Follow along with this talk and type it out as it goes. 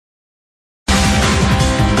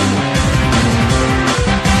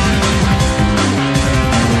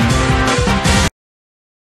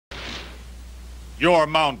You're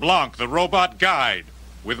Mount Blanc, the robot guide,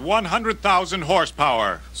 with 100,000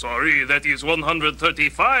 horsepower. Sorry, that is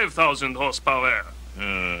 135,000 horsepower.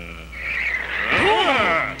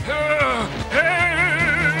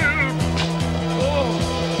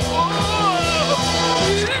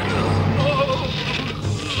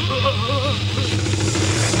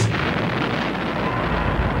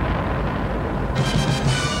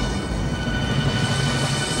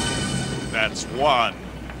 That's one.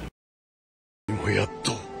 やっ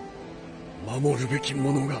と守るべき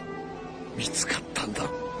ものが見つかったんだ。プ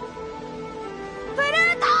ルー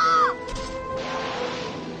ト！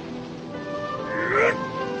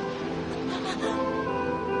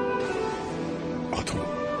あと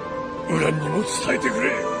ウランにも伝えてく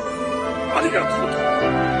れ。ありがとう。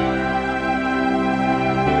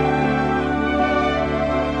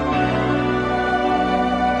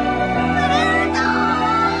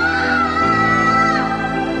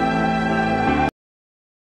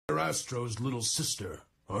Astro's little sister,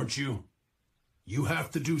 aren't you? You have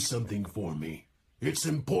to do something for me. It's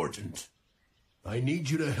important. I need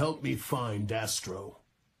you to help me find Astro.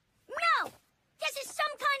 No! This is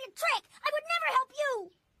some kind of trick! I would never help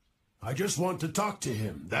you! I just want to talk to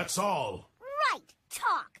him, that's all. Right,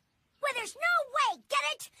 talk. Well, there's no way, get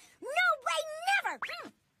it? No way, never!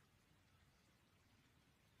 Hmm.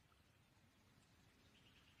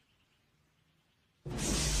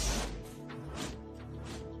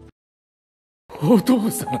 お父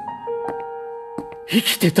さん、生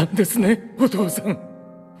きてたんですね、お父さん。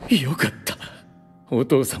よかった。お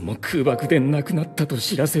父さんも空爆で亡くなったと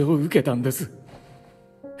知らせを受けたんです。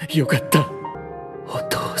よかった、お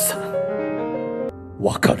父さん。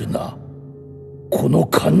わかるな、この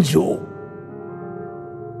感情。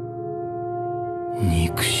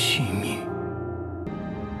憎しみ。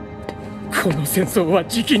この戦争は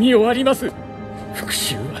じきに終わります。復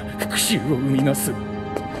讐は復讐を生みます。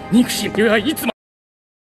憎しみはいつも。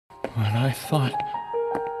But I thought...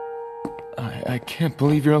 I can't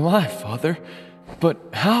believe you're alive, Father. But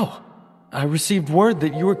how? I received word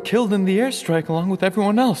that you were killed in the airstrike along with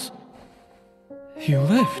everyone else. You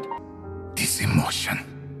lived. This emotion.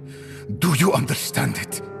 Do you understand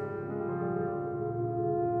it?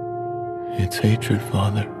 It's hatred,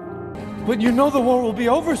 Father. But you know the war will be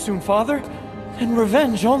over soon, Father. And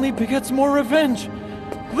revenge only begets more revenge.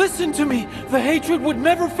 Listen to me! The hatred would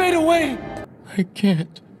never fade away! I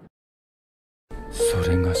can't. そ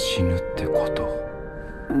れが死ぬってこと。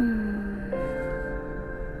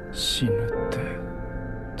死ぬって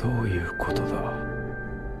どういうことだ。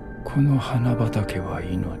この花畑は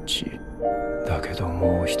命だけど、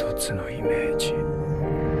もう一つのイメージ、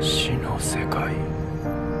死の世界。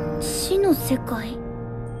死の世界？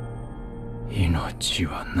命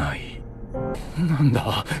はない。なん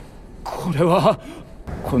だこれは。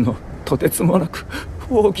このとてつもなく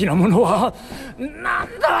大きなものはな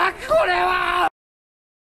んだこれは。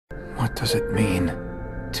 What does it mean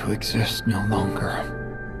to exist no longer?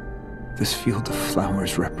 This field of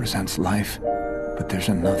flowers represents life, but there's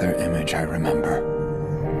another image I remember.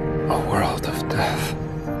 A world of death.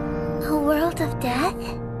 A world of death?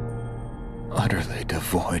 Utterly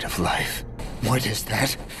devoid of life. What is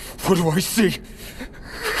that? What do I see?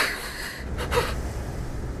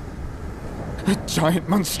 A giant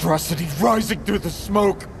monstrosity rising through the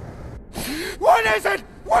smoke. What is it?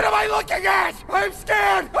 What am I looking at? I'm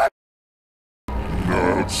scared!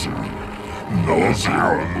 なぜ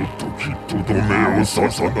あの時とどめを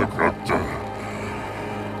刺さなかった。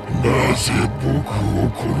なぜ僕を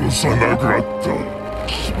殺さなかった。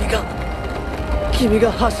君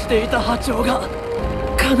が発していた波長が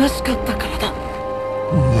悲しかったからだ。な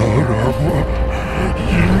らば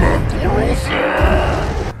今殺せ。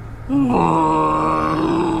な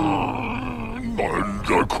んだ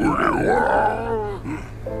これは。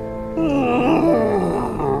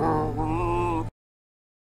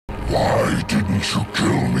Why didn't you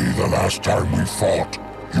kill me the last time we fought?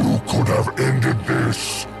 You could have ended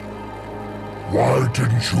this. Why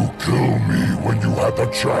didn't you kill me when you had the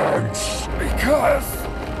chance? Because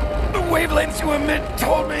the wavelengths you emit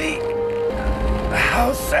told me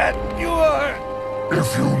how sad you are.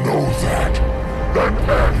 If you know that, then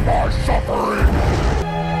end my suffering.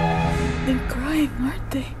 They're crying,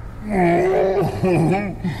 aren't they?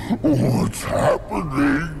 What's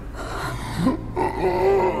happening?